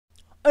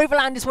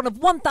Overland is one of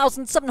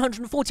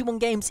 1,741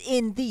 games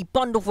in the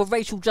bundle for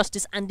racial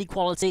justice and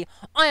equality.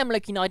 I am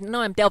Loki Knight, and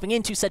I am delving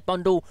into said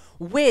bundle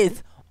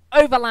with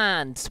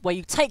Overland, where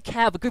you take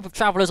care of a group of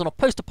travellers on a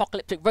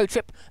post-apocalyptic road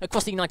trip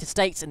across the United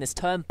States in this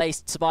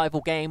turn-based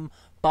survival game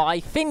by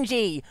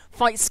Finji.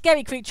 Fight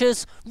scary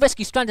creatures,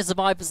 rescue stranded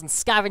survivors, and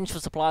scavenge for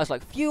supplies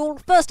like fuel,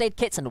 first aid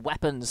kits, and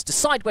weapons.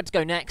 Decide where to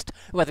go next,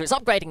 whether it's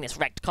upgrading this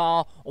wrecked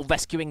car or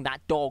rescuing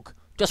that dog.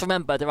 Just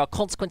remember, there are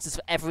consequences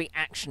for every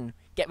action.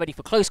 Get ready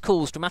for close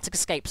calls, dramatic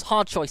escapes,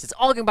 hard choices,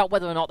 arguing about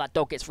whether or not that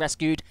dog gets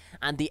rescued,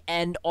 and the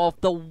end of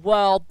the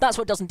world. That's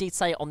what it does indeed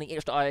say on the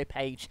itch.io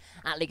page,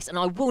 at least. And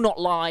I will not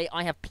lie,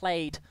 I have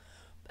played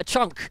a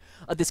chunk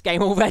of this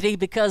game already,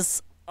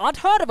 because I'd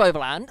heard of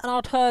Overland, and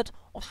I'd heard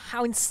of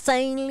how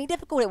insanely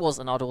difficult it was,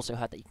 and I'd also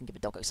heard that you can give a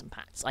doggo some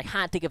pats. I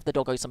had to give the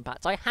doggo some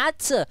pats. I had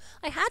to.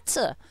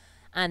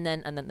 And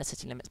then the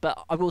city limits.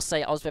 But I will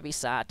say I was very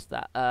sad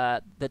that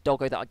the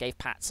doggo that I gave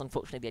pats,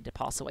 unfortunately, they did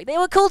pass away. They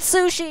were called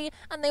Sushi,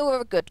 and they were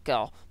a good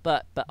girl.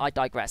 But I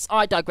digress.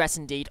 I digress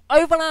indeed.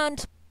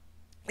 Overland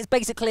is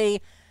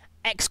basically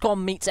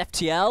XCOM meets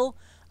FTL,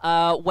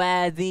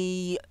 where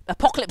the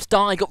apocalypse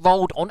die got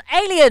rolled on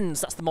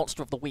aliens. That's the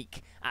monster of the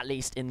week, at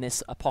least in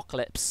this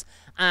apocalypse.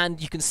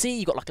 And you can see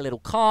you got like a little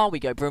car. We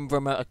go brum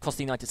brum across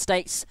the United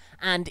States,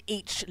 and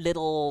each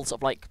little sort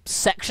of like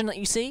section that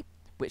you see,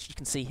 which you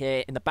can see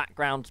here in the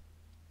background,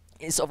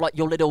 is sort of like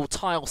your little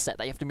tile set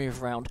that you have to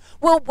move around.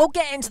 We'll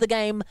get into the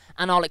game,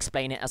 and I'll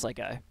explain it as I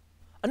go.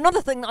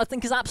 Another thing that I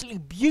think is absolutely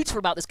beautiful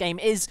about this game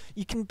is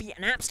you can be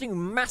an absolute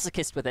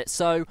masochist with it.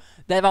 So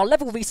there are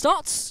level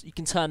restarts. You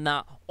can turn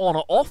that on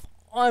or off.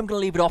 I'm going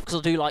to leave it off because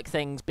I do like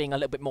things being a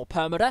little bit more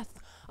permadeath.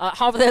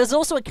 However, there's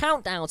also a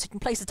countdown, so you can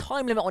place a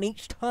time limit on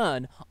each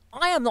turn.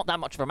 I am not that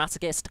much of a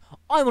masochist.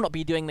 I will not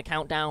be doing the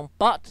countdown,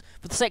 but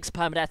for the sake of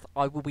permadeath,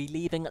 I will be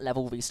leaving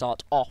level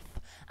restart off.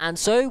 And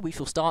so we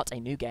shall start a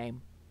new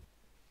game.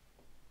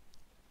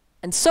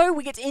 And so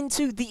we get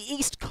into the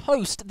East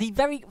Coast, the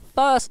very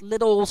first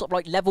little sort of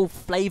like level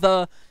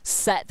flavour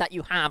set that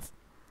you have.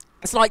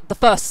 It's like the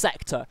first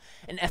sector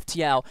in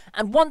FTL.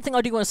 And one thing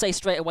I do want to say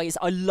straight away is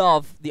I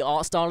love the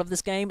art style of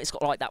this game. It's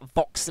got like that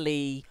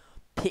voxely,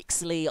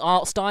 pixely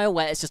art style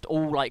where it's just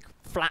all like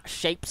flat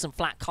shapes and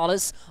flat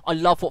colours. I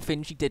love what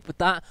Finji did with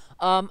that.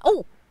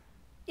 Oh!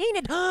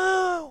 Enid!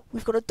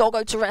 We've got a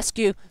doggo to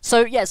rescue.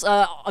 So, yes,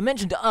 I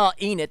mentioned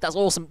Enid. That's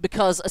awesome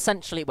because,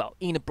 essentially, well,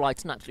 Enid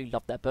Blyton absolutely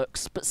loved their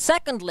books. But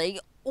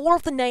secondly, all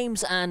of the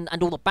names and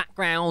all the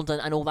background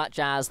and all that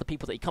jazz, the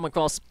people that you come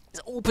across, is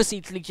all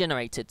procedurally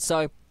generated.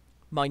 So,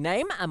 my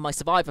name and my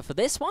survivor for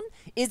this one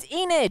is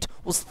Enid.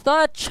 Was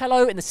third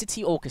cello in the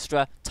city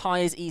orchestra.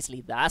 Tires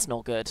easily. That's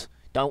not good.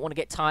 Don't want to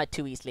get tired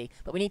too easily.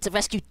 But we need to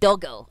rescue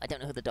Doggo. I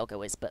don't know who the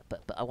Doggo is, but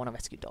I want to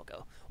rescue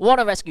Doggo. Want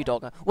to rescue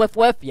Doggo. Whiff,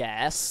 whiff,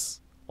 yes.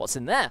 What's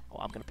in there?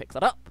 Well, I'm going to pick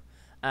that up.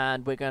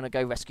 And we're going to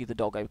go rescue the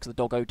doggo, because the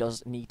doggo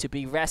does need to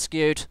be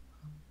rescued.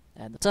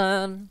 And the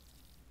turn.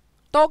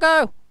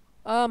 Doggo!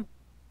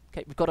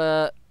 Okay, we've got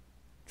to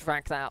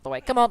drag that out of the way.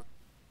 Come on!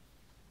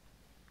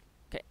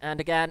 Okay, and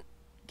again.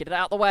 Get it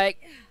out of the way.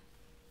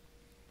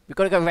 We've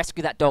got to go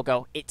rescue that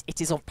doggo. It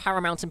is of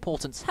paramount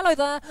importance. Hello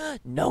there!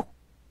 No!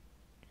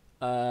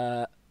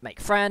 Make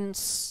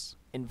friends.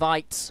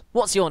 Invite.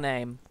 What's your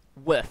name?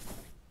 Woof.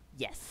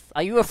 Yes.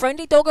 Are you a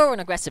friendly doggo or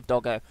an aggressive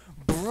doggo?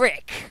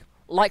 Brick.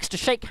 Likes to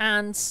shake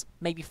hands.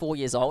 Maybe 4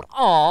 years old.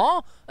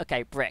 Aww.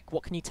 Okay, Brick,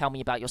 what can you tell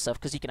me about yourself?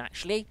 Because you can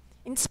actually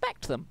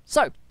inspect them.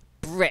 So,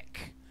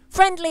 Brick.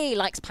 Friendly.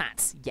 Likes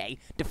pats. Yay.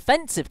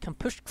 Defensive. Can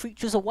push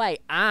creatures away.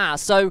 Ah,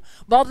 so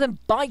rather than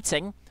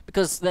biting,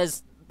 because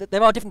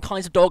there are different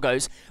kinds of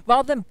doggos,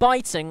 rather than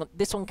biting,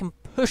 this one can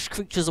push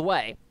creatures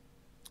away.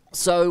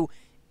 So,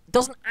 it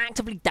doesn't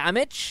actively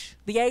damage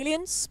the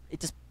aliens.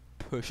 It just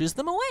pushes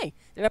them away.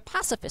 They're a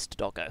pacifist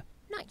doggo.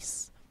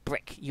 Nice.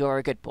 Brick, you're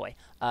a good boy.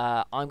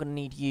 I'm going to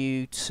need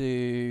you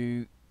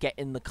to get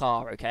in the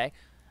car, okay?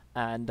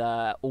 And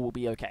all will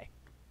be okay.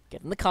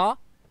 Get in the car.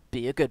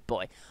 Be a good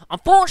boy.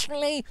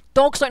 Unfortunately,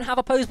 dogs don't have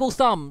opposable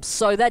thumbs,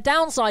 so their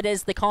downside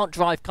is they can't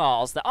drive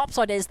cars. Their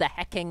upside is they're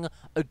hecking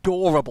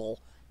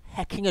adorable.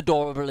 Hecking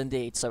adorable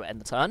indeed. So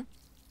end the turn.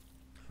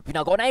 We've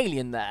now got an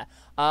alien there.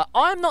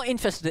 I'm not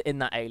interested in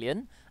that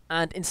alien.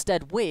 And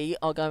instead, we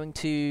are going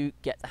to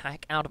get the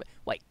heck out of it.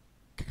 Wait,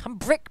 can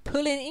Brick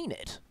pull in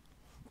Enid?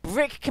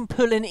 Brick can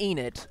pull in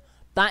Enid.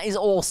 That is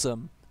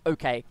awesome.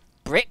 Okay,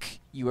 Brick,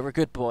 you are a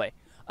good boy.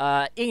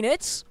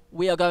 Enid,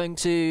 we are going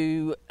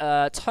to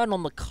turn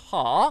on the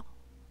car.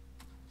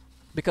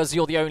 Because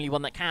you're the only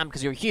one that can,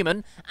 because you're a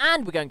human.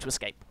 And we're going to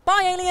escape.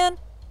 Bye, alien!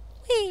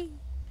 Whee!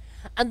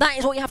 And that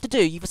is what you have to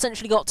do. You've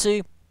essentially got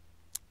to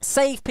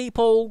save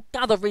people,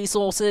 gather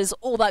resources,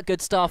 all that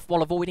good stuff,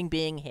 while avoiding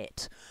being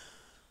hit.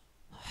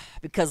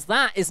 Because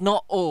that is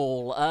not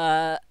all.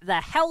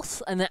 Their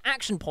health and their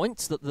action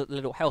points, the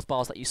little health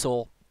bars that you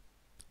saw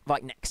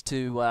right next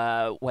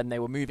to when they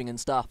were moving and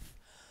stuff,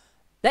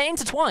 they're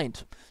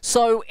intertwined.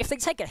 So if they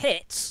take a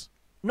hit,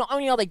 not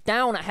only are they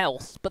down at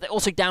health, but they're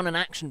also down an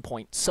action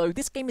point. So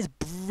this game is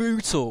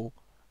brutal.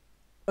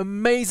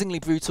 amazingly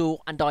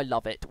brutal, and I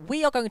love it.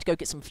 We are going to go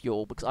get some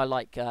fuel, because I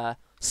like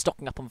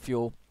stocking up on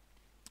fuel.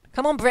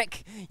 Come on,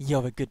 Brick!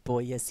 You're a good boy,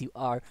 yes you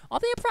are. Are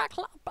they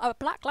a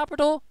black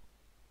Labrador?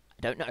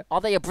 I don't know.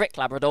 Are they a brick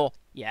Labrador?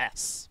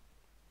 Yes.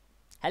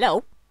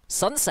 Hello?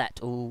 Sunset.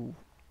 Ooh.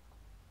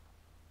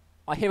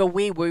 I hear a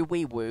wee-woo,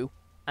 wee-woo,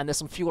 and there's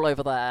some fuel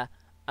over there,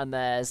 and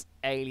there's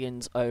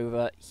aliens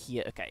over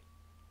here. Okay.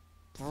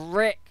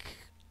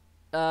 Brick.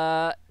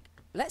 Let's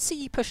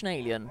see you push an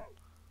alien.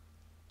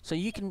 So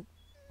you can...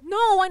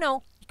 No, I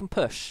know. You can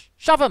push.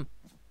 Shove him!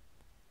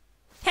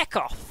 Heck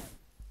off!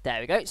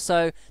 There we go.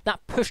 So that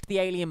pushed the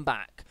alien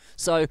back.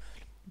 So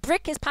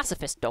Brick is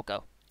pacifist,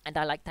 doggo. And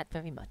I like that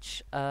very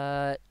much.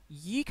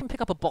 You can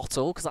pick up a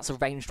bottle, because that's a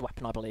ranged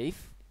weapon, I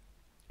believe.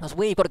 Because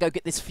we've got to go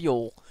get this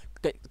fuel.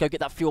 Go get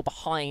that fuel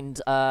behind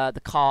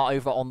the car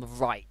over on the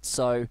right.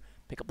 So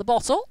pick up the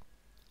bottle.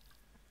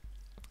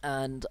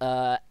 And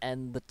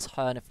end the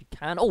turn if you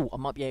can. Oh, I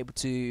might be able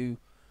to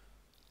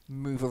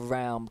move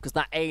around, because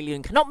that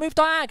alien cannot move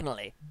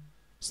diagonally.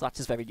 So that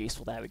is very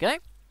useful. There we go.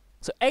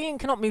 So alien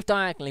cannot move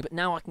diagonally, but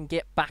now I can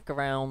get back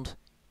around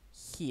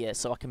here.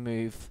 So I can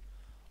move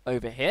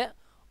over here.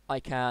 I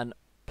can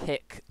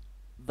pick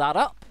that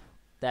up.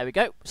 There we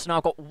go. So now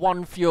I've got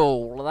one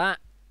fuel. That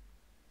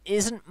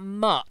isn't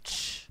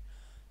much.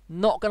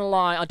 Not gonna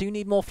lie, I do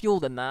need more fuel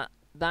than that.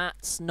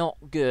 That's not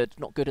good.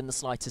 Not good in the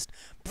slightest.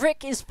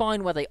 Brick is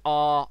fine where they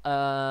are,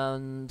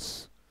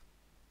 and...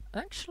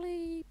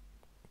 Actually,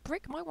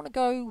 Brick might want to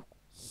go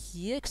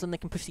here, because then they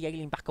can push the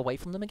alien back away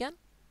from them again.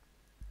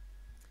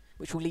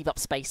 Which will leave up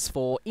space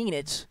for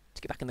Enid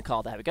to get back in the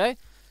car. There we go.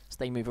 So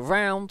they move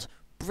around.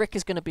 Brick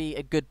is going to be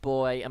a good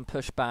boy and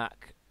push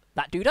back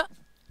that dude up.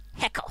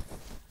 Heck off.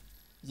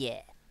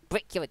 Yeah.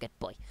 Brick, you're a good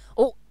boy.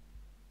 Oh.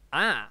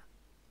 Ah.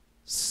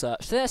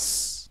 Search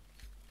this.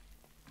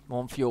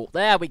 One fuel.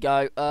 There we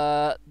go.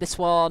 This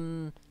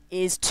one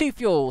is 2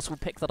 fuels. We'll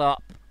pick that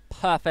up.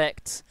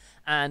 Perfect.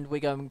 And we're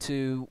going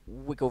to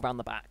wiggle around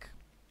the back.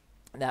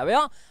 There we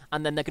are.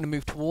 And then they're going to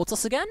move towards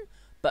us again.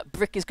 But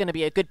Brick is going to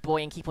be a good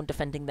boy and keep on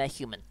defending their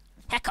human.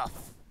 Heck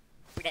off.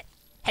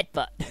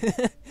 Headbutt.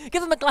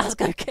 Give them a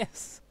Glasgow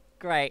kiss.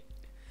 Great.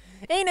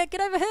 Enid,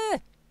 get over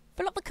here.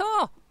 Fill up the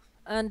car.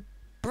 And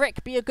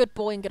Brick, be a good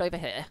boy and get over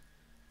here.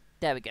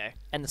 There we go.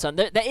 End the turn.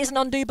 There is an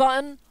undo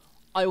button.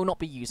 I will not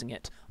be using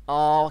it.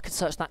 Oh, I can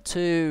search that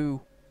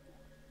too.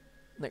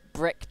 Look,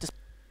 Brick, just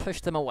push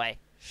them away.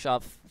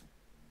 Shove.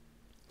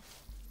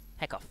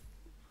 Heck off.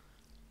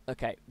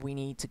 Okay, we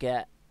need to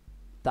get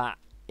that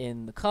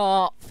in the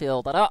car.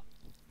 Fill that up.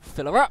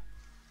 Fill her up.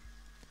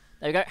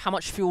 There we go. How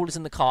much fuel is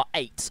in the car?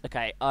 8.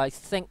 Okay, I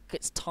think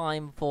it's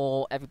time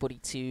for everybody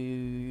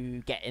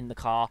to get in the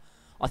car.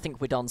 I think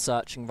we're done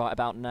searching right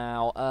about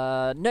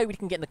now. Nobody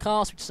can get in the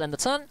car, so we just end the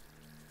turn.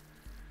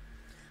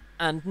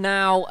 And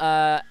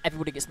now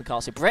everybody gets in the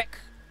car. So Brick,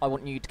 I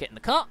want you to get in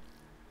the car.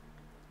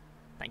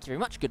 Thank you very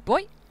much. Good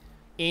boy.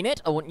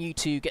 Enid, I want you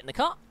to get in the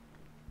car.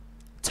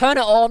 Turn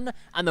it on,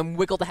 and then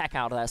wiggle the heck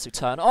out of there. So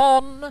turn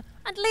on,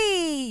 and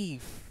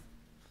leave!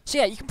 So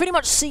yeah, you can pretty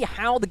much see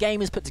how the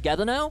game is put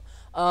together now.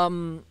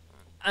 And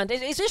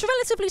it's just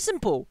relatively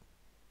simple.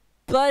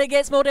 But it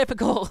gets more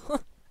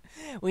difficult.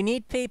 We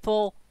need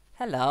people.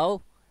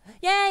 Hello.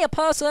 Yay, a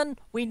person!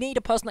 We need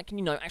a person that can,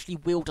 you know, actually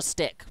wield a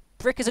stick.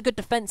 Brick is a good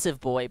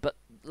defensive boy, but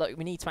look,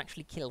 we need to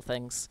actually kill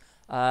things.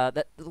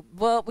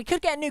 Well, we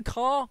could get a new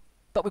car,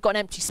 but we've got an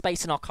empty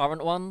space in our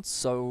current one,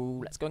 so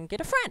let's go and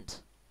get a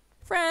friend.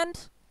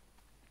 Friend.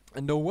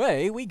 And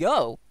away we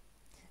go.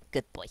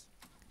 Good boy.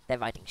 They're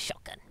riding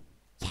shotgun.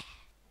 Yeah.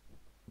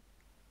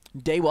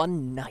 Day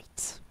 1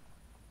 night.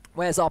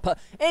 Where's our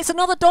It's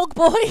another dog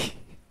boy!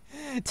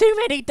 Too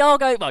many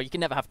doggos. Well, you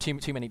can never have too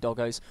many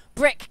doggos.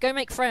 Brick, go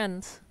make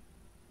friends.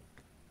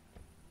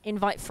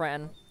 Invite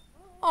friend.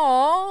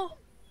 Aww.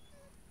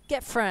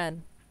 Get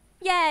friend.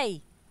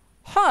 Yay.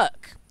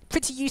 Herc.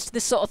 Pretty used to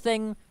this sort of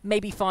thing.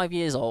 Maybe 5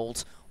 years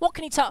old. What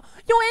can you tell?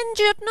 You're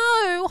injured!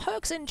 No!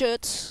 Herc's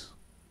injured.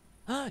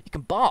 You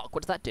can bark.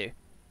 What does that do?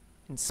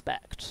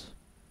 Inspect.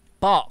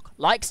 Bark.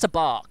 Likes to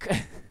bark.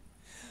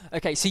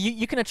 Okay, so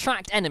you can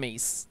attract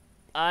enemies.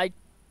 I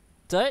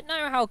don't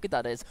know how good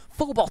that is.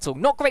 Full bottle.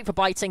 Not great for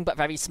biting, but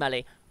very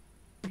smelly.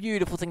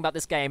 Beautiful thing about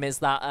this game is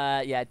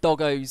that, yeah,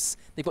 doggos,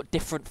 they've got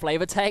different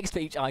flavour tags for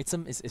each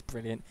item. Is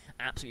brilliant.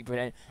 Absolutely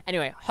brilliant.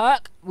 Anyway,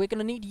 Herc, we're going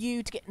to need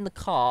you to get in the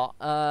car.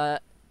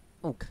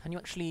 Oh, can you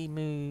actually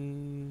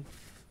move?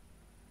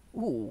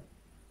 Ooh.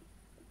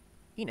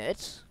 Enid,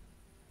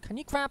 can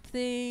you grab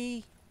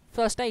the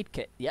first aid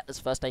kit? Yeah, there's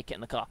a first aid kit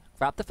in the car.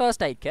 Grab the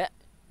first aid kit.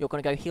 You're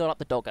going to go heal up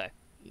the doggo.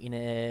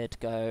 Enid,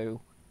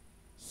 go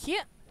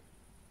here.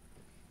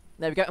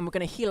 There we go, and we're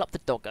going to heal up the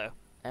doggo.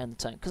 And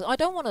turn, because I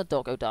don't want a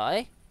doggo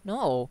die.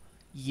 No.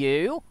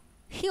 You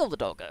heal the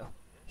doggo.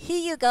 Here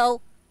you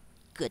go.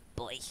 Good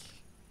boy.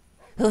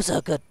 Who's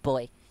a good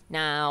boy?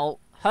 Now,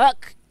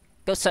 Herc,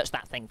 go search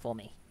that thing for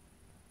me.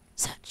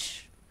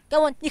 Search.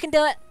 Go on, you can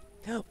do it.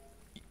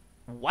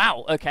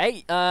 Wow,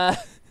 okay.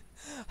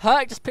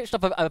 Herc just pitched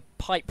up a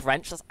pipe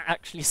wrench. That's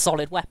actually a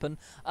solid weapon.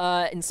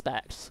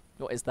 Inspect.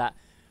 What is that?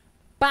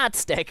 bad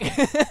stick.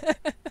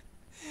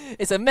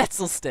 It's a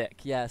metal stick,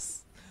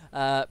 yes.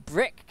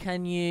 Brick,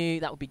 can you...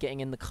 That would be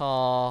getting in the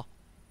car.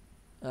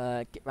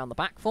 Get round the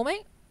back for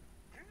me.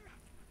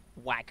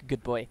 Whack,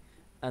 good boy.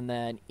 And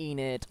then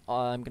Enid,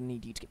 I'm going to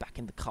need you to get back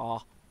in the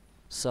car.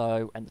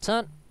 So, end the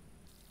turn.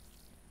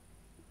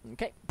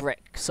 Okay,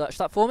 Brick, search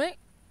that for me.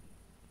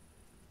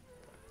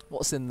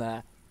 What's in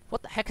there?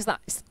 What the heck is that?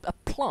 It's a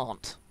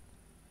plant.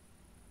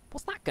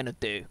 What's that going to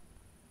do?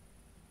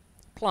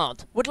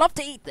 Plant. Would love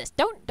to eat this.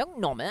 Don't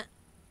nom it.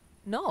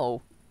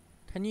 No.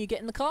 Can you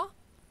get in the car?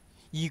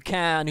 You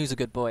can. Who's a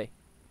good boy?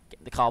 Get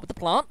in the car with the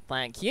plant.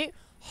 Thank you.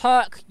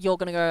 Herc, you're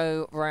going to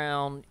go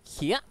around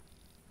here.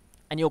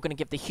 And you're going to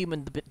give the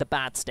human the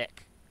bad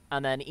stick.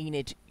 And then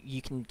Enid,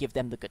 you can give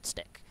them the good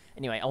stick.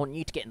 Anyway, I want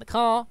you to get in the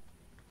car.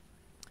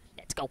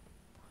 Let's go.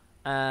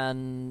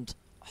 And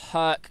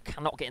Herc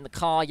cannot get in the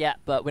car yet,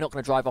 but we're not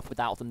going to drive off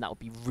without them. That would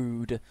be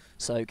rude.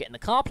 So get in the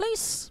car,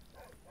 please.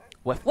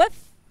 Whiff,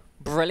 whiff.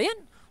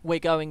 Brilliant. We're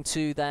going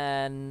to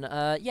then,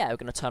 yeah, we're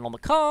going to turn on the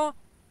car,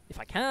 if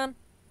I can.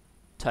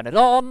 Turn it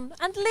on,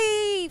 and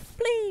leave.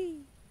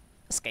 Flee.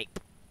 Escape.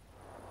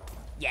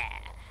 Yeah.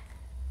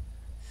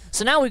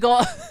 So now we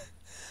got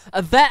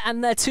a vet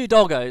and their 2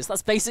 doggos.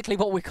 That's basically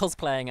what we're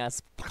cosplaying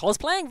as.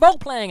 Cosplaying?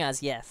 Role-playing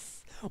as,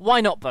 yes.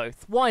 Why not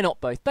both? Why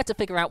not both? Better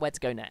figure out where to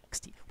go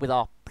next with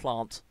our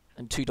plant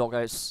and 2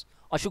 doggos.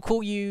 I shall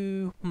call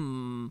you,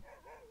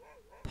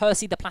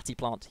 Percy the Platy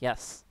Plant,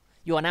 yes.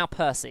 You are now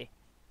Percy.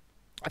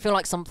 I feel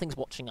like something's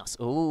watching us.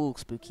 Ooh,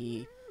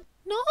 spooky.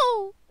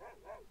 No!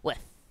 Whiff.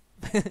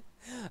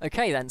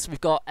 Okay then, so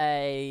we've got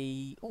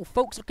a... Oh,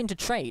 folks looking to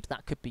trade.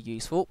 That could be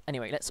useful.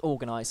 Anyway, let's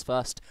organise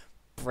first.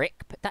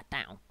 Brick, put that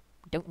down.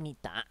 We don't need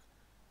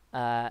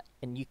that.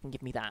 And you can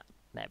give me that.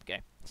 There we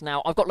go. So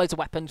now, I've got loads of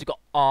weapons. We've got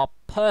our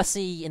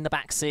Percy in the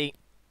back seat,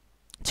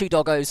 2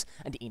 doggos,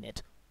 and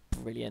Enid.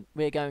 Brilliant.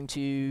 We're going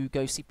to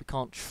go see if we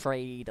can't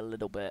trade a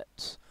little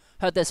bit.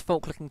 Heard there's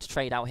folk looking to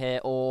trade out here,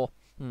 or...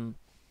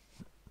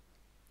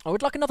 I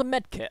would like another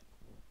med kit.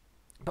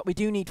 But we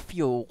do need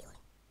fuel.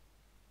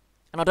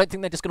 And I don't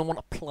think they're just going to want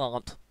a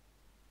plant.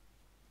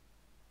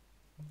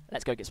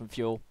 Let's go get some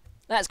fuel.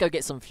 Let's go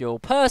get some fuel.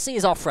 Percy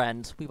is our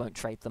friend. We won't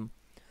trade them.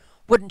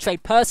 Wouldn't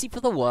trade Percy for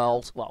the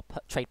world. Well,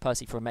 trade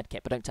Percy for a med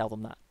kit, but don't tell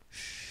them that.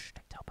 Shh,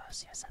 don't tell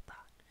Percy I said that.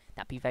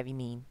 That'd be very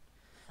mean.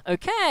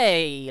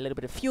 Okay, a little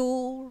bit of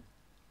fuel.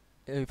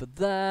 Over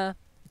there.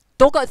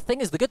 Doggo,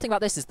 the good thing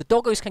about this is the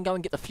doggos can go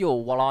and get the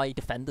fuel while I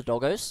defend the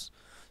doggos.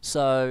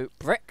 So,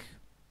 Brick.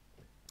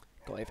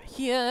 Go over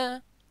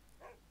here.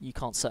 You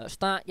can't search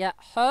that yet.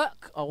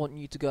 Herc, I want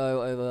you to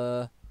go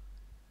over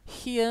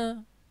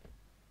here.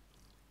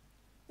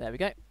 There we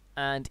go.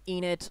 And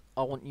Enid,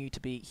 I want you to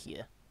be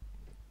here.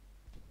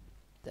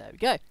 There we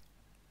go.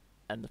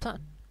 End of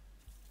turn.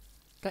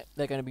 Okay,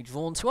 they're going to be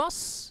drawn to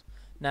us.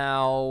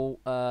 Now,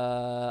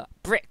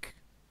 Brick,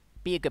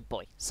 be a good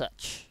boy.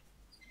 Search.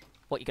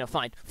 What are you going to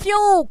find?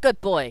 Fuel!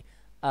 Good boy!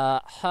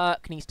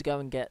 Herc needs to go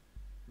and get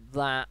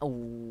that.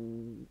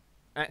 Ooh.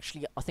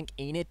 Actually, I think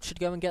Enid should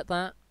go and get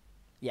that.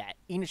 Yeah,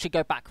 Enid should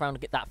go back around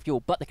and get that fuel,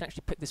 but they can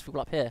actually pick this fuel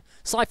up here.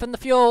 Siphon the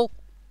fuel!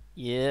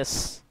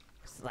 Yes.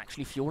 There's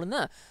actually fuel in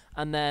there.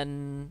 And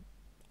then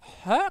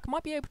Herc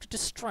might be able to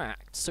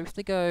distract. So if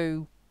they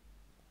go...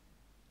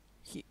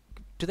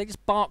 do they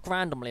just bark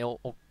randomly, or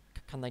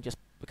can they just...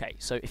 Okay,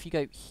 so if you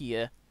go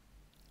here,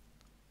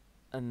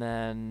 and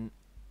then...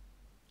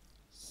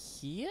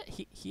 Here?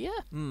 Here?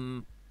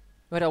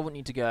 Where do I want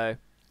you to go?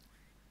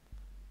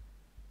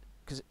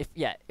 Because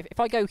if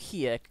I go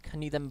here,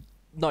 can you then...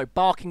 No,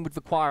 barking would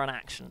require an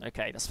action.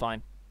 Okay, that's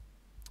fine.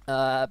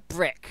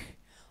 Brick,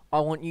 I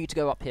want you to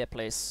go up here,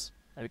 please.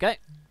 There we go.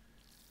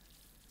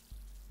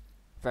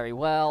 Very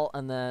well,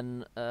 and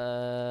then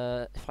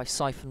if I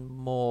siphon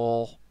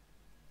more,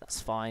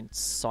 that's fine.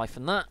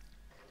 Siphon that.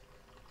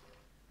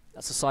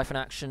 That's a siphon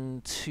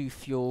action. 2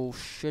 fuel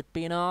should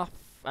be enough,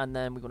 and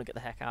then we want to get the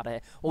heck out of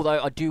here.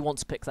 Although I do want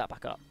to pick that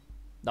back up.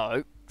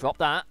 No, drop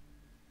that.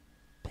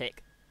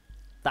 Pick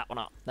that one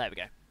up. There we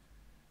go.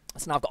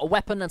 So now I've got a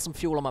weapon and some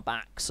fuel on my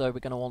back, so we're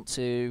going to want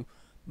to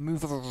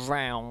move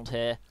around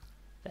here.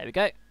 There we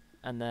go.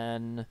 And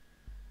then...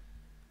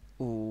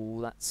 Ooh,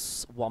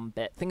 that's one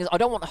bit. Thing is, I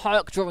don't want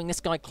Herc drawing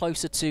this guy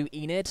closer to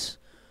Enid,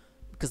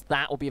 because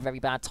that will be a very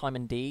bad time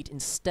indeed.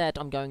 Instead,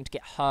 I'm going to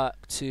get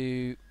Herc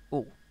to...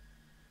 Ooh.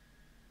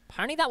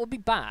 Apparently that would be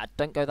bad.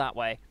 Don't go that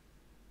way.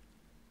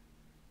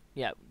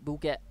 Yeah, we'll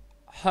get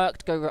Herc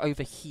to go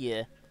over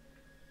here.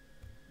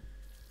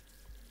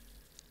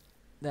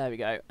 There we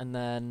go. And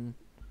then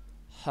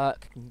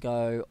Herc can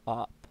go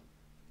up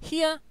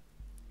here.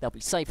 They'll be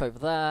safe over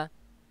there.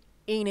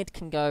 Enid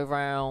can go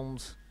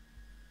around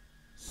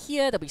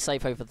here. They'll be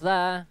safe over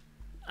there.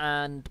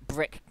 And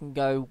Brick can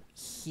go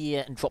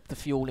here and drop the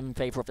fuel in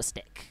favour of a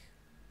stick.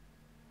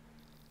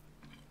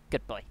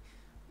 Good boy.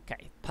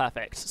 Okay,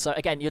 perfect. So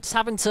again, you're just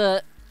having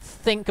to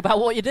think about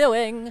what you're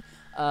doing.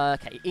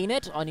 Okay,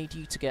 Enid, I need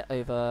you to get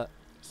over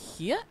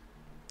here.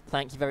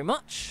 Thank you very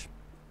much.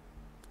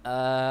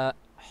 Herc.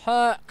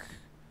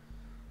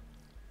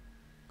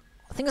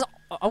 The thing is,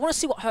 I want to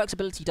see what Herc's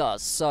ability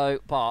does, so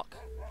bark.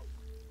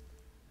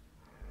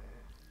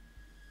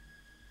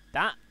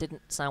 That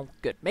didn't sound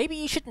good. Maybe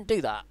you shouldn't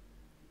do that.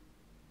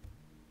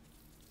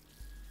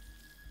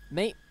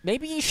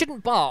 Maybe you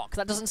shouldn't bark.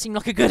 That doesn't seem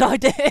like a good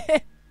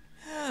idea.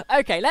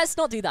 Okay, let's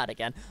not do that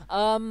again.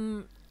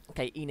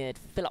 Okay, Enid,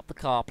 fill up the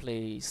car,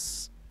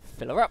 please.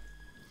 Fill her up.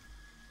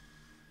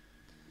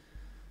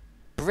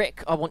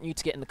 Brick, I want you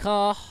to get in the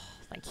car.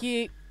 Thank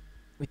you.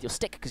 With your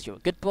stick, because you're a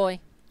good boy.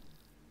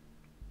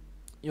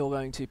 You're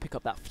going to pick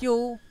up that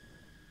fuel.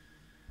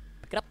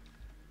 Pick it up.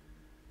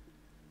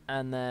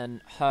 And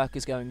then Herc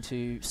is going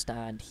to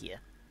stand here.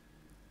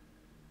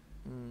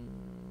 Can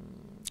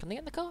they get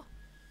in the car?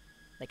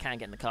 They can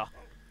get in the car.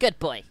 Good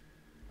boy.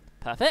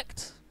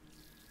 Perfect.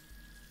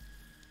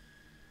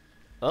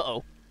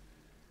 Uh-oh.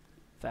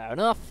 Fair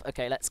enough.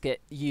 Okay, let's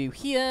get you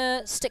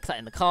here. Stick that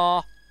in the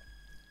car.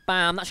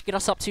 Bam. That should get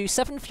us up to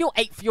 7 fuel,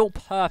 8 fuel.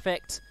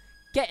 Perfect.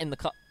 Get in the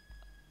car.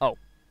 Oh.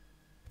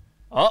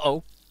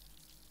 Uh-oh.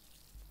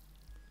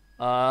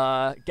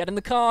 Get in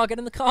the car. Get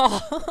in the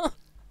car.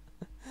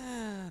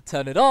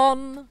 Turn it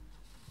on.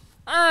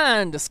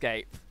 And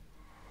escape.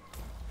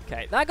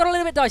 Okay, that got a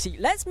little bit dicey.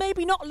 Let's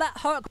maybe not let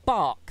Herc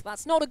bark.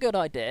 That's not a good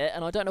idea,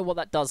 and I don't know what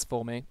that does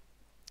for me.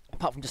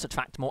 Apart from just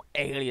attract more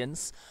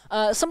aliens.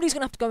 Somebody's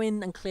going to have to go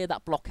in and clear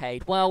that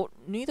blockade. Well,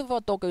 neither of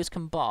our doggos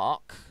can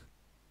bark.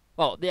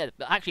 Well, yeah,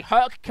 actually,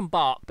 Herc can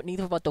bark, but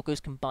neither of our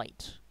doggos can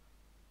bite.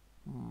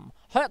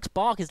 Herc's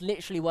bark is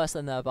literally worse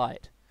than their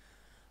bite.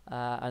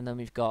 And then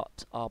we've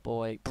got our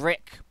boy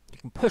Brick, who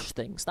can push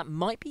things. That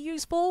might be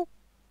useful,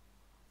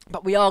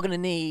 but we are going to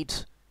need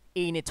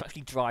Enid to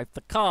actually drive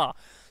the car.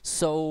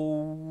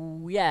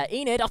 So, yeah,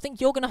 Enid, I think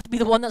you're going to have to be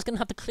the one that's going to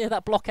have to clear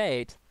that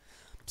blockade.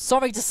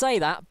 Sorry to say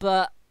that,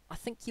 but I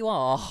think you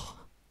are.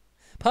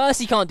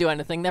 Percy can't do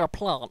anything, they're a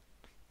plant.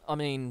 I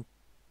mean,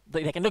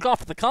 they can look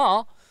after the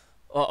car.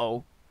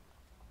 Uh-oh.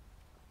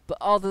 But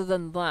other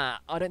than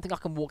that, I don't think I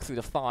can walk through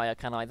the fire,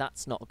 can I?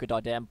 That's not a good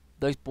idea.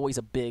 Those boys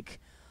are big.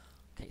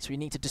 Okay, so we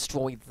need to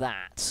destroy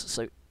that.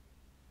 So,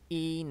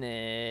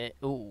 Enid...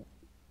 Ooh.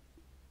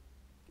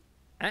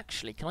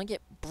 Actually, can I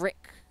get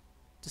Brick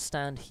to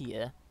stand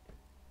here?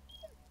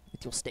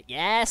 With your stick.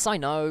 Yes, I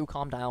know.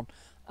 Calm down.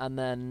 And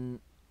then...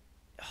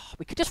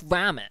 we could just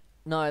ram it.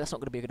 No, that's not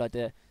going to be a good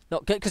idea.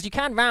 Not good, because you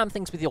can ram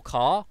things with your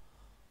car,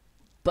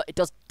 but it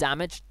does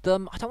damage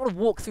them. I don't want to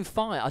walk through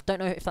fire. I don't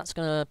know if that's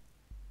going to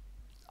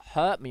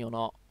hurt me or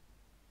not.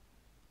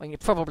 I mean, it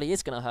probably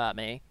is going to hurt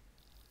me.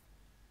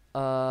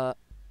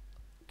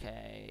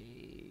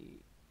 Okay.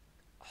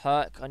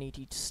 Herc, I need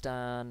you to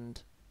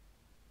stand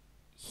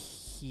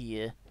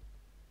here.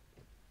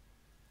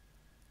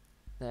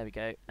 There we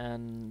go.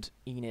 And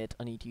Enid,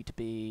 I need you to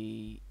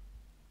be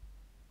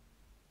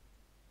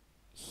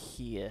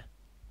here.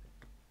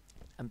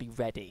 And be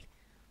ready.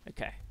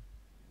 Okay.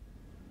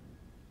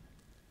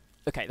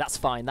 Okay, that's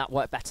fine. That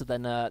worked better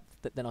than I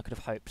could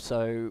have hoped.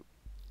 So,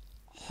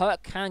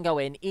 Herc can go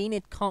in.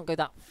 Enid can't go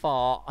that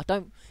far. I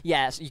don't...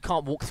 Yes, you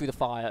can't walk through the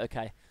fire.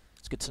 Okay.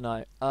 It's good to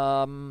know.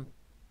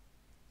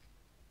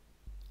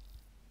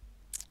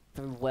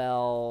 Very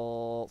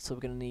well. So we're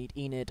going to need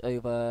Enid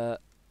over...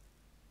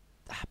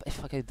 But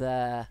if I go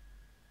there...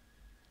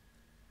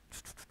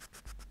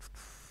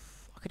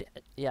 I could...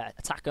 Yeah,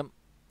 attack them.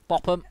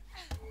 Bop them.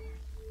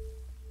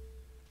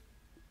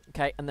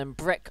 Okay, and then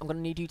Brick, I'm going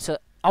to need you to...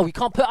 Oh, you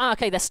can't put... Ah,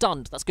 okay, they're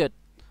stunned. That's good.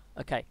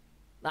 Okay.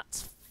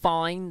 That's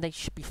fine. They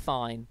should be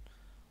fine.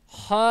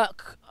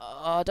 Herc,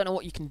 I don't know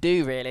what you can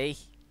do, really.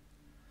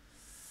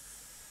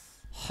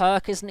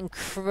 Herc isn't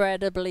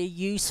incredibly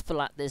useful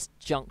at this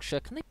juncture.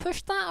 Can they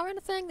push that or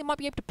anything? They might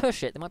be able to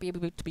push it. They might be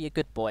able to be a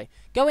good boy.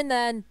 Go in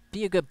there and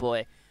be a good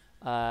boy.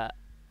 Now...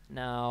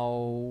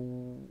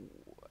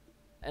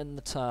 End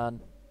the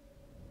turn.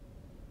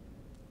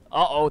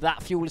 Uh-oh,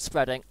 that fuel is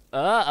spreading.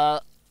 Okay,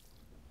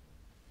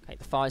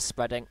 the fire's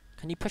spreading.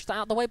 Can you push that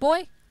out of the way,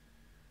 boy?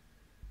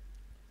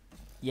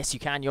 Yes, you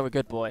can. You're a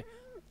good boy.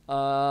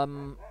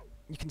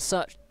 You can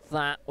search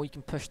that, or you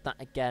can push that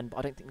again, but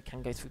I don't think we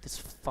can go through this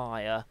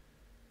fire.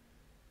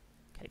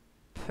 Okay,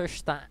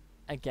 push that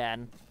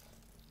again.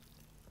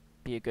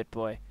 Be a good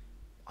boy.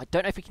 I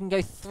don't know if we can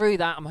go through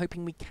that. I'm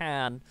hoping we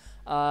can.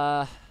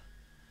 Okay,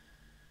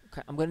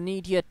 I'm going to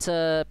need you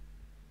to...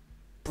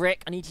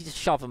 Brick, I need you to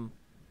shove him.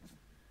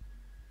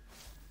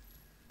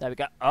 There we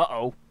go.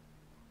 Uh-oh.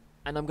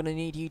 And I'm going to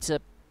need you to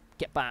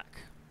get back.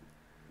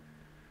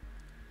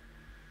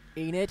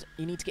 Enid,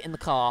 you need to get in the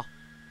car.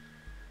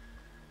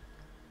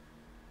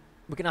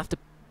 We're going to have to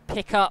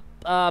pick up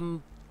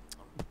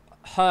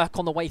Herc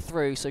on the way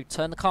through, so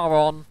turn the car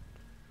on.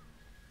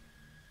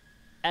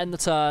 End the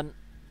turn.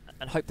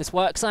 And hope this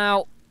works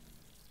out.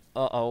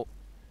 Uh-oh.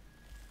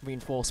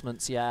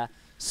 Reinforcements, yeah.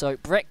 So,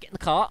 Brick, get in the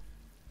car.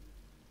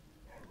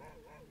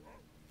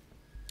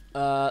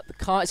 The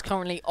car is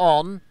currently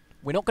on.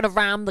 We're not going to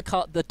ram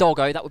the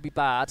doggo. That would be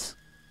bad.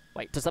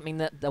 Wait, does that mean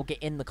that they'll get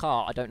in the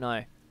car? I don't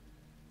know.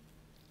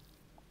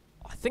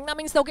 I think that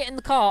means they'll get in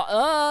the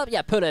car.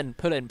 Yeah, pull in.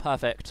 Pull in.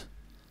 Perfect.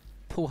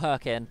 Pull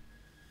Herc in.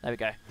 There we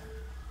go.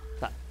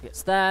 That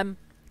gets them.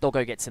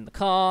 Doggo gets in the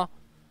car.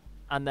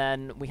 And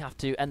then we have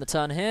to end the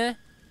turn here.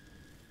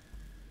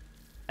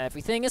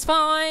 Everything is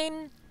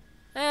fine.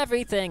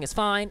 Everything is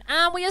fine.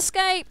 And we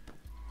escape.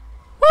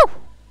 Woo!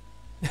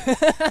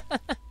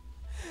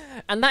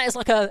 And that is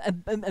like a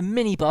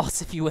mini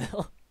boss, if you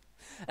will.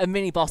 A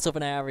mini boss of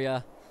an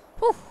area.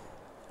 Whew.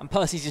 And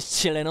Percy's just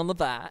chilling on the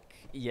back.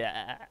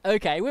 Yeah.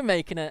 Okay, we're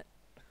making it.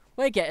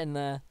 We're getting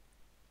there.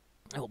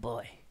 Oh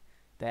boy.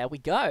 There we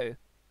go.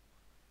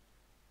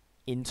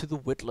 Into the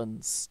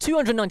woodlands.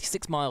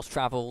 296 miles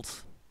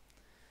travelled.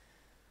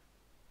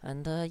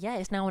 And yeah,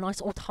 it's now a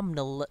nice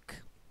autumnal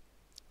look.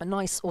 A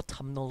nice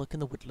autumnal look in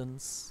the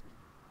woodlands.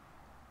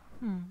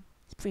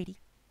 It's pretty.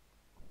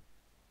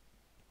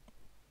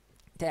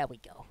 There we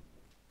go.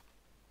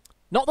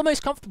 Not the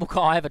most comfortable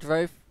car I ever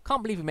drove.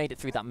 Can't believe we made it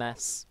through that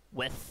mess.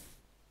 Whiff.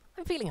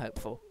 I'm feeling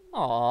hopeful.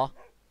 Aww.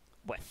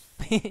 Whiff.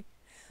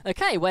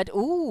 Okay,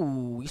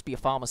 ooh, used to be a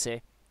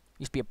pharmacy.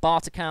 Used to be a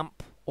barter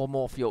camp or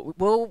more fuel.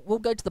 We'll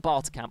go to the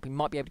barter camp. We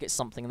might be able to get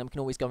something, and then we can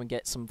always go and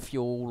get some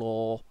fuel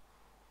or...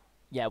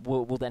 Yeah,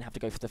 we'll then have to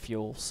go for the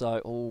fuel.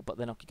 So, but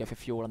then I could go for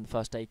fuel and the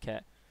first aid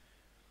kit.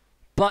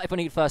 But if I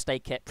need a first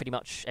aid kit, pretty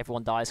much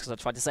everyone dies because I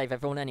tried to save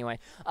everyone anyway.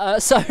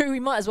 So we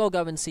might as well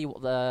go and see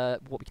what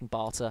we can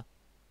barter.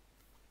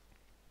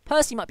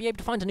 Percy might be able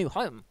to find a new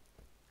home.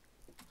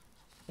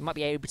 He might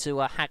be able to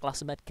haggle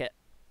us a med kit.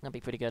 That'd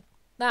be pretty good.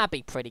 That'd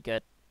be pretty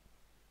good.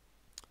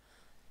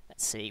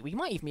 Let's see. We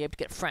might even be able to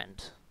get a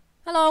friend.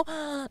 Hello.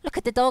 Look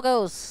at the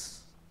doggos.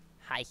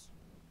 Hi.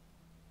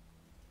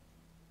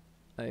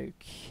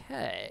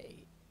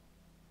 Okay.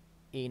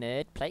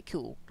 Enid, play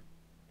cool.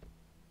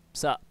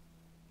 Sup?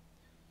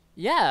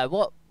 Yeah,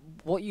 what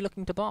are you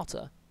looking to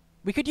barter?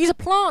 We could use a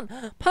plant!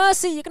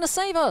 Percy, you're gonna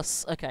save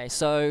us! Okay,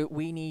 so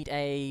we need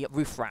a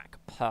roof rack.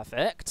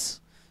 Perfect.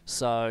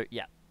 So,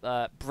 yeah.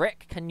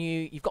 Brick,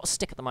 you've got a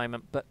stick at the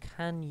moment, but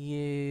can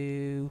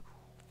you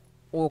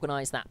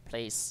organise that,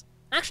 please?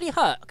 Actually,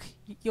 Herc,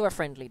 you're a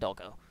friendly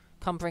doggo.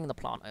 Come bring the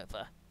plant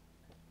over.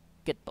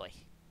 Good boy.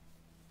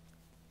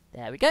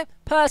 There we go.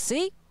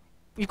 Percy,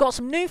 we've got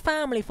some new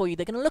family for you.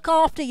 They're going to look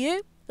after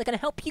you. They're going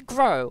to help you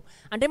grow.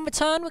 And in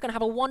return, we're going to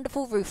have a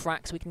wonderful roof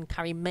rack so we can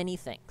carry many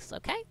things,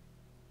 okay?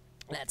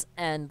 Let's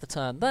end the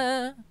turn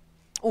there.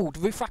 Oh,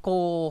 roof rack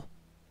or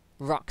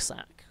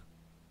rucksack?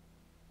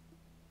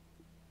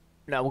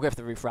 No, we'll go for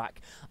the roof rack.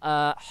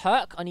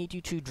 Herc, I need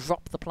you to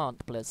drop the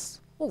plant,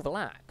 please. Oh,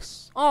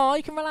 relax. Oh,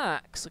 you can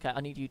relax. Okay,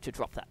 I need you to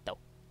drop that, though.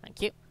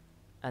 Thank you.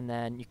 And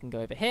then you can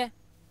go over here.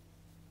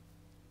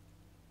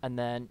 And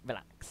then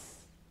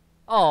relax.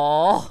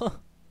 Oh,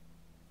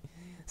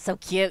 so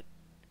cute.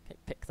 Okay,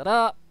 pick that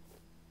up.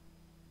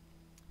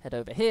 Head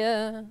over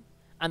here.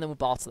 And then we'll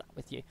barter that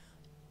with you.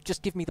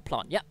 Just give me the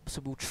plant. Yep,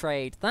 so we'll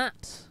trade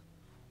that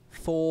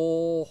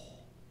for...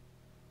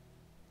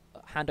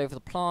 hand over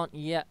the plant.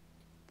 Yep.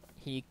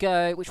 Here you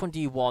go. Which one do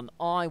you want?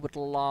 I would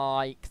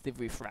like the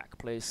roof rack,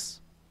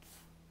 please.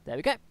 There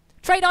we go.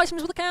 Trade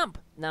items with the camp.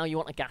 Now you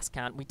want a gas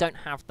can. We don't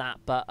have that,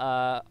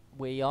 but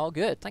we are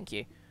good. Thank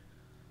you.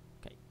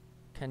 Okay.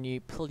 Can you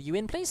pull you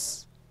in,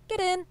 please? Get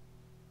in.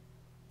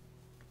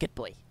 Good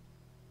boy.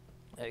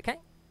 Okay.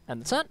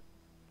 And the turn.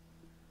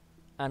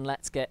 And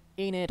let's get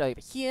Enid over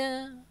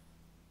here.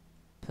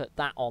 Put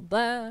that on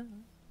there.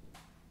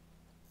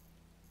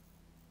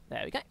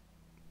 There we go.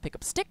 Pick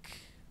up a stick.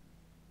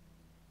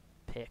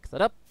 Pick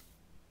that up.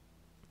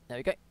 There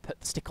we go. Put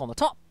the stick on the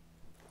top.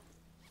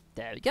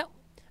 There we go.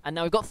 And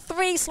now we've got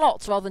 3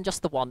 slots rather than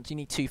just the one. So you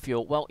need 2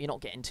 fuel. Well, you're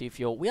not getting 2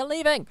 fuel. We are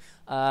leaving.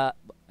 I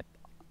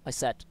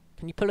said,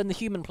 can you pull in the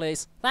human,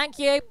 please? Thank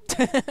you.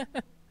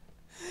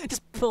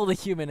 Just pull the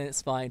human and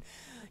it's fine.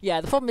 Yeah,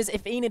 the problem is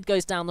if Enid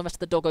goes down, the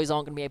rest of the doggos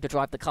aren't going to be able to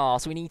drive the car.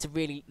 So we need to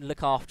really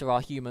look after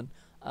our human.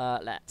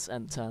 Let's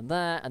end turn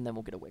there, and then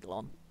we'll get a wiggle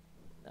on.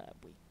 There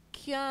we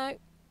go.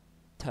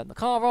 Turn the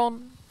car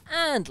on,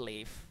 and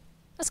leave.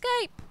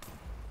 Escape!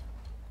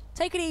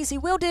 Take it easy,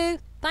 will do.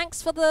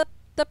 Thanks for the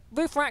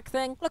roof rack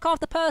thing. Look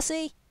after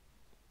Percy.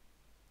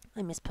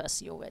 I miss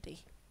Percy already.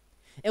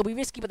 It'll be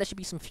risky, but there should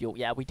be some fuel.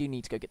 Yeah, we do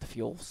need to go get the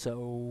fuel.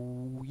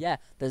 So, yeah,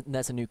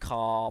 there's a new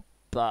car,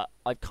 but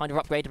I've kind of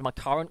upgraded my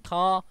current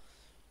car,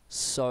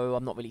 so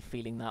I'm not really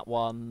feeling that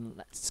one.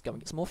 Let's go and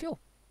get some more fuel.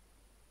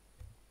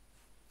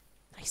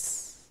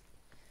 Nice.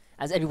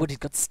 As everybody's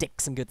got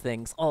sticks and good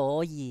things.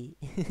 Oh, yeah.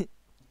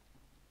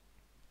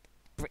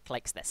 Brick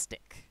likes their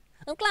stick.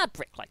 I'm glad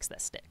Brick likes their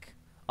stick.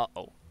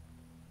 Uh-oh.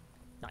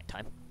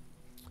 Nighttime.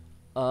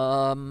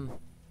 I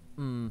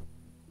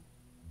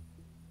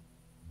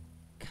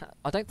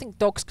don't think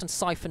dogs can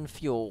siphon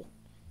fuel.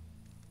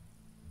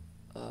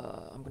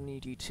 I'm gonna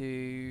need you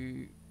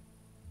to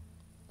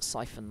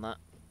siphon that.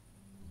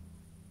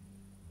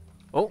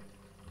 Oh!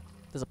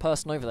 There's a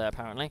person over there,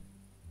 apparently.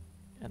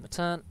 And the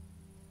turn.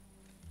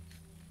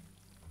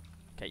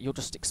 Okay, you're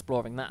just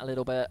exploring that a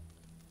little bit.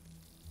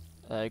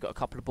 You've got a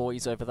couple of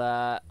boys over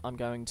there. I'm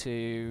going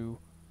to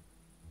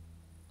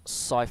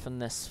siphon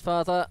this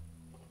further.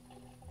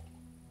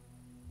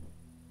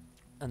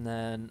 And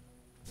then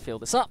fill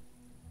this up.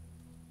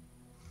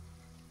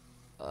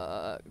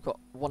 We've got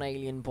one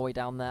alien boy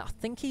down there. I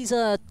think he's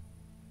a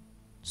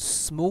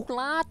Small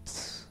lad?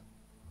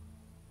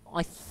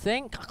 I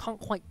think. I can't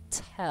quite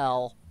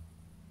tell.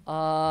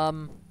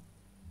 Okay,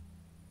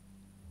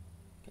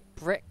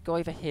 Brick, go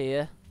over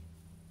here.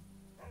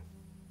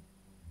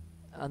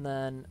 And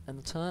then, in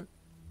the turn.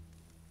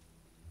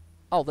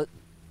 Oh, the...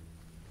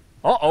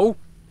 Uh-oh!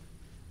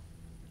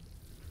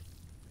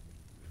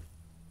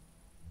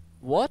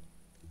 What?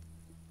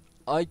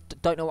 I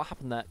don't know what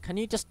happened there. Can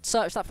you just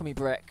search that for me,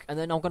 Brick? And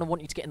then I'm going to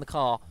want you to get in the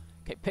car.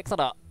 Okay, pick that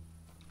up.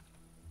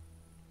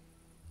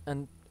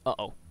 And...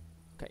 Uh-oh.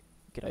 Okay,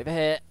 get over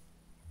here.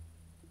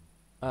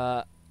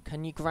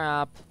 Can you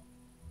grab...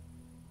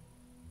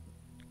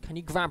 Can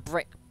you grab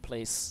Brick,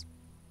 please?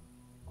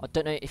 I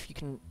don't know if you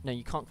can... No,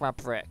 you can't grab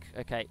Brick.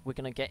 Okay, we're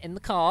going to get in the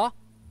car.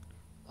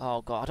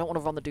 Oh, God, I don't want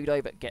to run the dude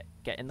over. Get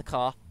in the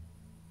car.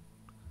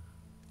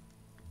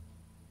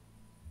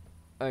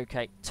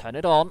 Okay, turn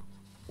it on.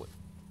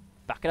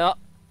 Back it up.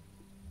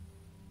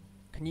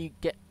 Can you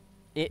get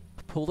it?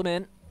 Pull them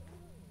in.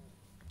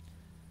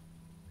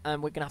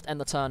 And we're going to have to end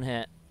the turn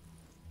here.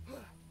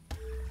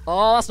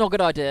 Oh, that's not a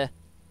good idea.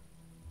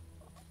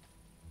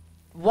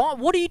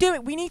 What are you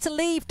doing? We need to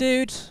leave,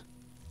 dude.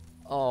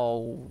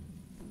 Oh,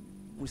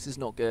 this is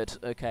not good.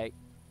 Okay.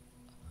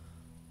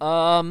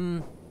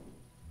 Oh,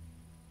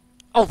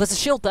 there's a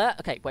shield there.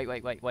 Okay,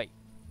 wait.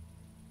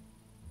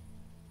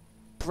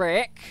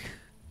 Brick.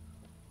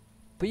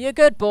 Be a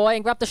good boy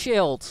and grab the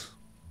shield.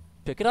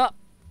 Pick it up.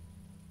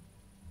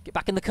 Get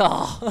back in the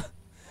car.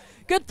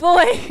 Good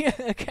boy.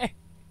 Okay.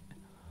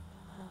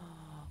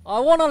 I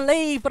want to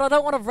leave, but I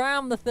don't want to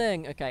ram the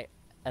thing. Okay,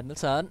 end the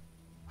turn.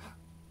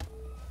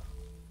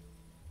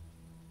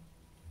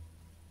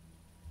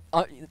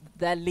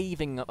 They're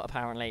leaving,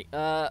 apparently.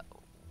 I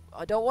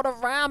don't want to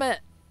ram it.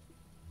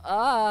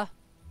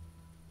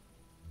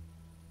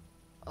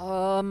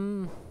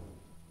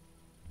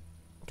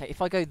 Okay,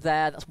 if I go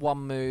there, that's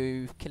one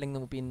move. Killing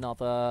them will be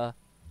another.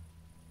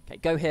 Okay,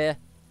 go here.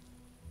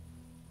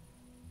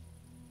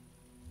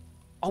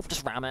 I'll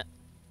just ram it.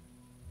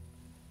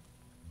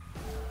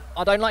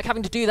 I don't like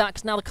having to do that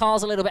because now the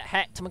car's a little bit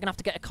hecked and we're going to have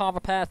to get a car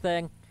repair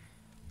thing.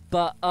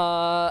 But,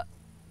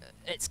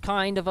 it's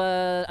kind of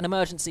an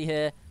emergency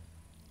here.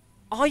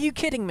 Are you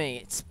kidding me?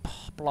 It's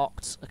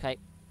blocked. Okay,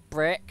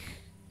 Brick.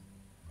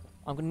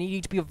 I'm going to need you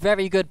to be a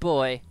very good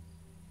boy.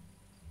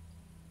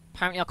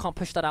 Apparently I can't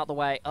push that out the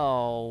way.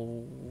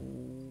 Oh.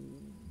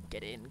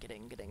 Get in.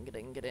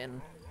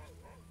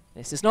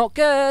 This is not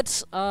good.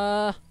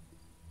 That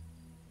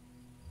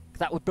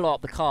would blow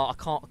up the car.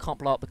 I can't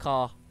blow up the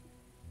car.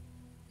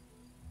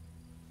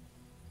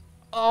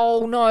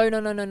 Oh, no.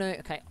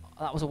 Okay,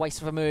 that was a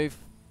waste of a move.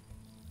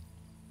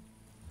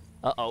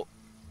 Uh-oh.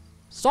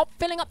 Stop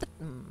filling up the...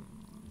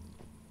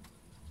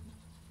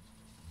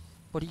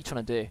 What are you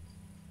trying to do?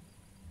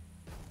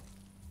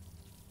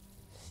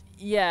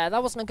 Yeah,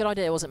 that wasn't a good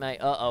idea, was it, mate?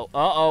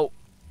 Uh-oh.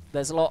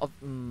 There's a lot of...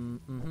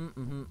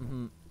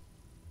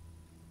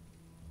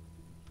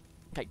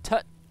 Okay,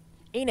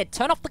 Enid,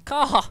 turn off the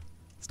car!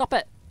 Stop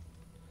it!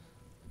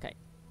 Okay,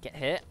 get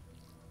here.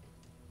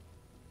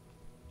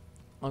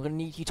 I'm going to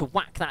need you to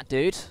whack that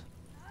dude.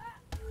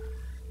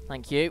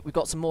 Thank you. We've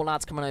got some more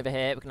lads coming over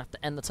here. We're going to have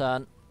to end the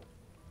turn.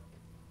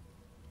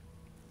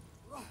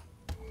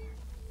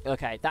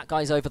 Okay, that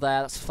guy's over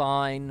there. That's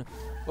fine.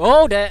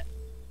 Hold it!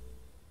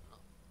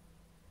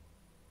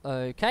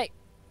 Okay.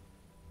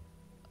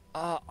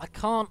 I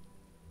can't...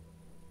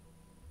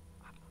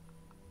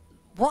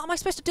 What am I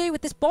supposed to do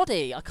with this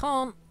body? I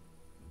can't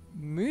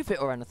move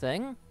it or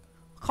anything.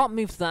 I can't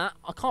move that.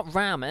 I can't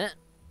ram it.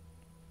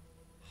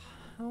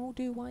 How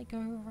do I go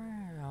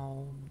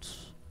around?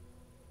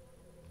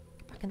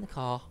 Get back in the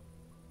car.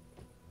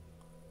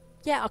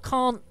 Yeah, I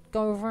can't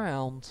go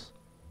around.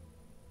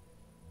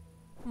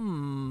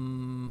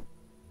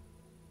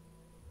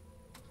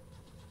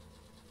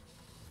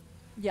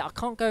 Yeah, I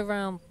can't go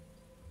around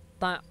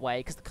that way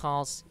because the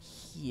car's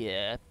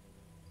here.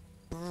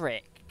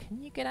 Brick,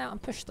 can you get out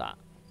and push that?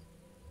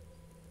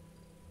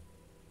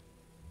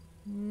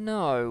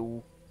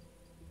 No.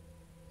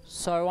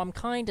 So I'm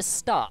kind of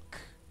stuck.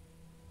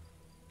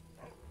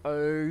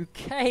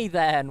 Okay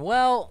then,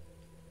 well...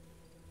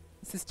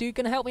 Is this dude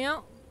going to help me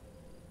out?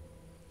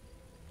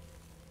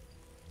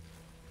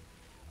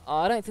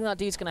 I don't think that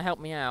dude's going to help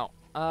me out.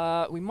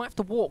 We might have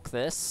to walk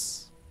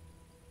this.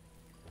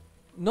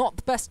 Not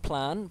the best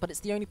plan, but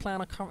it's the only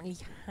plan I currently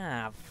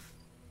have.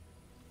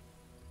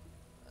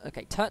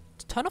 Okay,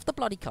 turn off the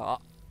bloody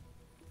cart.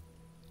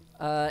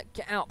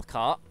 Get out the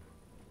cart.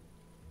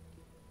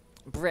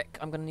 Brick,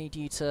 I'm going to need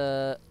you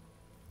to...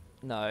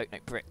 No,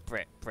 brick.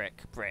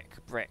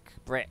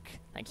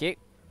 Thank you.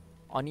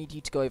 I need you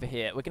to go over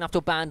here. We're going to have to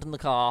abandon the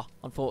car,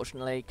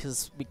 unfortunately,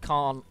 because we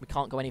can't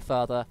go any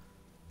further.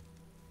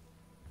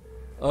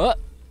 Okay,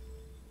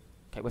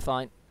 we're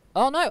fine.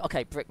 Oh, no!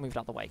 Okay, Brick moved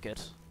out the way. Good.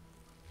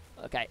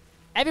 Okay.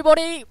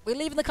 Everybody! We're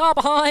leaving the car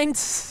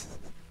behind!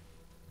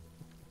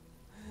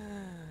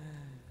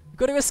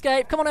 Got to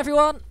escape. Come on,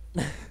 everyone!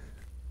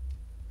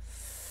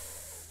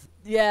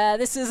 Yeah,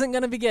 this isn't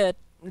going to be good.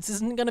 This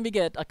isn't going to be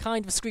good. I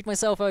kind of screwed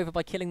myself over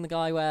by killing the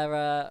guy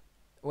where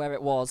where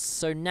it was.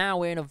 So now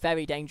we're in a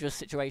very dangerous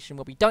situation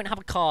where we don't have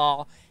a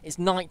car, it's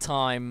night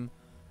time,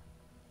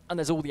 and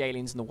there's all the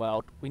aliens in the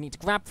world. We need to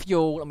grab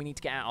fuel, and we need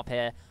to get out of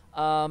here.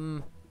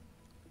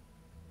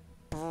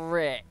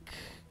 Brick.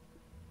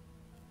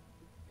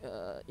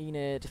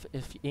 Enid,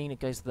 if Enid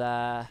goes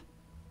there.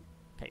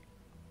 Okay.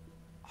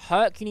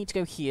 Herc, you need to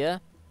go here.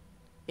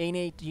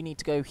 Enid, you need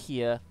to go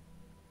here.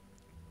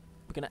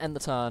 We're going to end the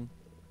turn.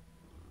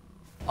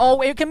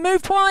 Oh, it can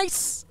move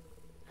twice!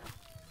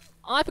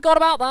 I forgot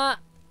about that.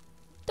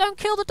 Don't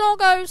kill the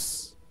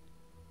doggos!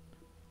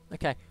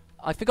 Okay,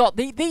 I forgot.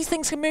 These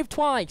things can move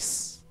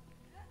twice.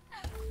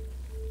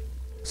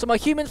 So my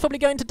human's probably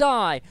going to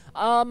die.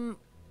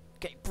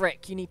 Okay,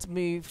 Brick, you need to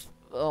move.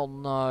 Oh,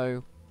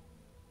 no.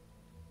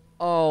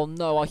 Oh,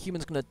 no, our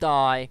human's going to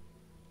die.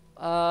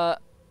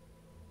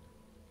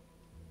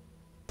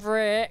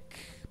 Brick,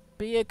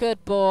 be a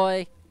good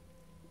boy.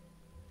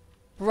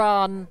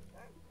 Run.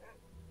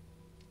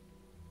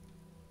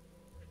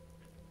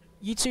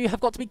 You two have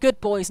got to be good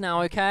boys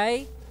now,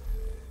 okay?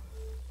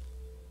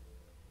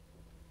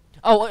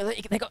 Oh,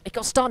 it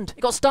got stunned.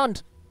 It got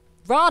stunned.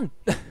 Run!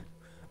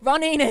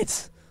 Run, Enid!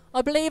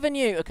 I believe in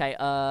you. Okay,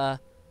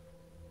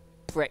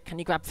 Brick, can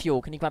you grab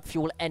fuel? Can you grab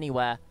fuel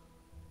anywhere?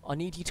 I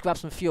need you to grab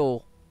some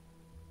fuel.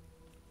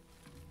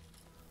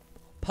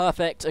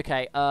 Perfect.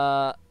 Okay,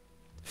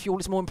 fuel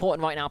is more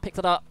important right now. Pick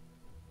that up.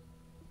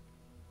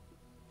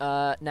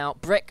 Now,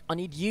 Brick, I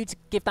need you to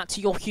give that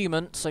to your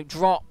human, so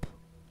drop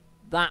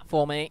that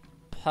for me.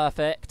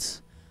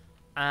 Perfect.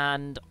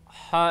 And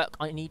Herc,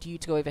 I need you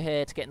to go over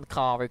here to get in the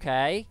car,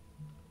 okay?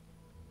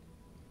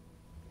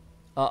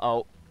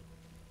 Uh-oh.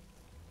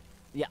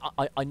 Yeah,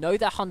 I know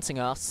they're hunting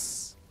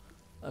us.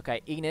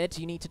 Okay, Enid,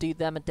 you need to do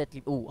them a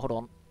deadly... Ooh, hold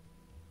on.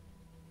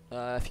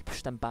 If you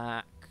push them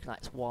back,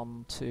 that's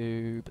 1,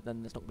 2, but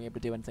then there's not going to be able to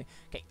do anything.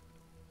 Okay,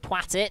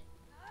 twat it.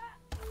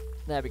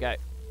 There we go.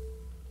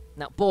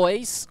 Now,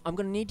 boys, I'm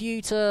going to need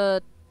you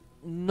to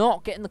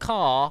not get in the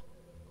car.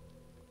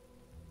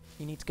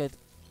 You need to go...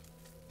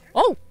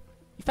 Oh!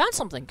 You found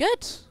something.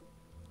 Good.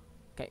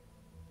 Okay.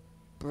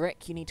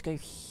 Brick, you need to go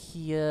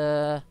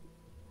here.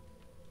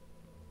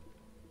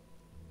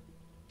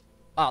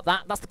 Oh,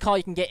 that's the car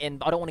you can get in,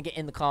 but I don't want to get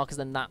in the car because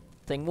then that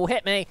thing will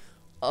hit me.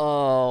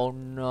 Oh,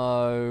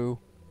 no.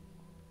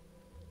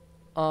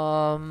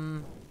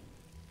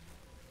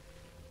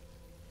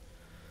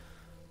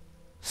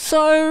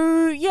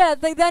 So, yeah,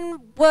 they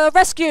then were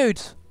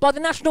rescued by the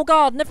National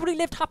Guard and everybody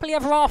lived happily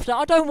ever after.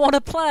 I don't want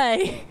to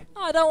play.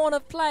 I don't want to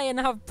play and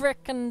have Brick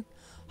and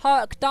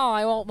Herc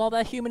die while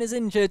their human is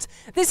injured.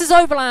 This is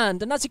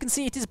Overland, and as you can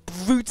see, it is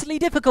brutally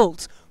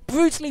difficult.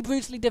 Brutally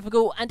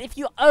difficult, and if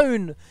you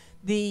own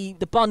the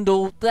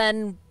bundle,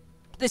 then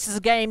this is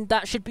a game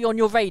that should be on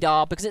your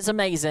radar because it's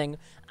amazing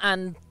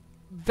and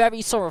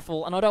very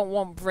sorrowful, and I don't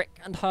want Brick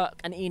and Herc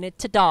and Enid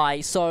to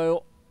die,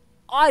 so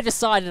I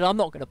decided I'm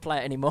not going to play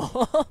it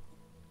anymore.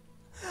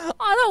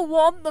 I don't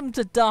want them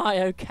to die,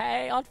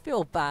 okay? I'd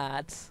feel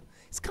bad.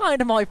 It's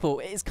kind of my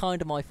fault. It is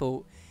kind of my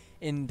fault,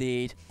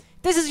 indeed.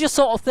 This is your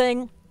sort of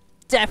thing.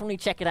 Definitely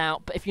check it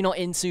out, but if you're not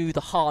into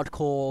the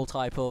hardcore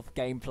type of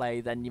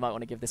gameplay, then you might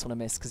want to give this one a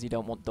miss because you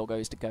don't want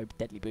doggos to go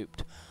deadly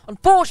booped.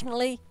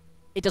 Unfortunately,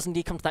 it does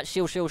indeed come to that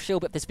shield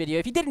bit of this video.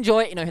 If you did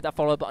enjoy it, hit that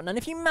follow button, and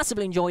if you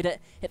massively enjoyed it,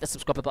 hit the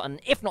subscribe button.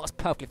 If not, it's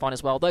perfectly fine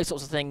as well. Those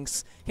sorts of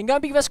things can go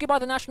and be rescued by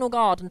the National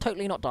Guard and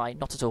totally not die.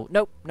 Not at all.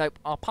 Nope.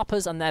 Our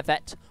puppers and their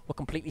vet were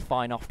completely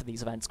fine after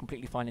these events.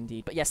 Completely fine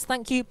indeed. But yes,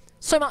 thank you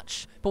so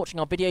much for watching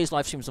our videos,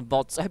 live streams, and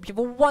VODs. I hope you have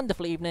a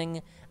wonderful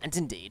evening, and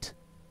indeed,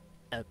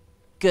 a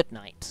good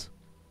night.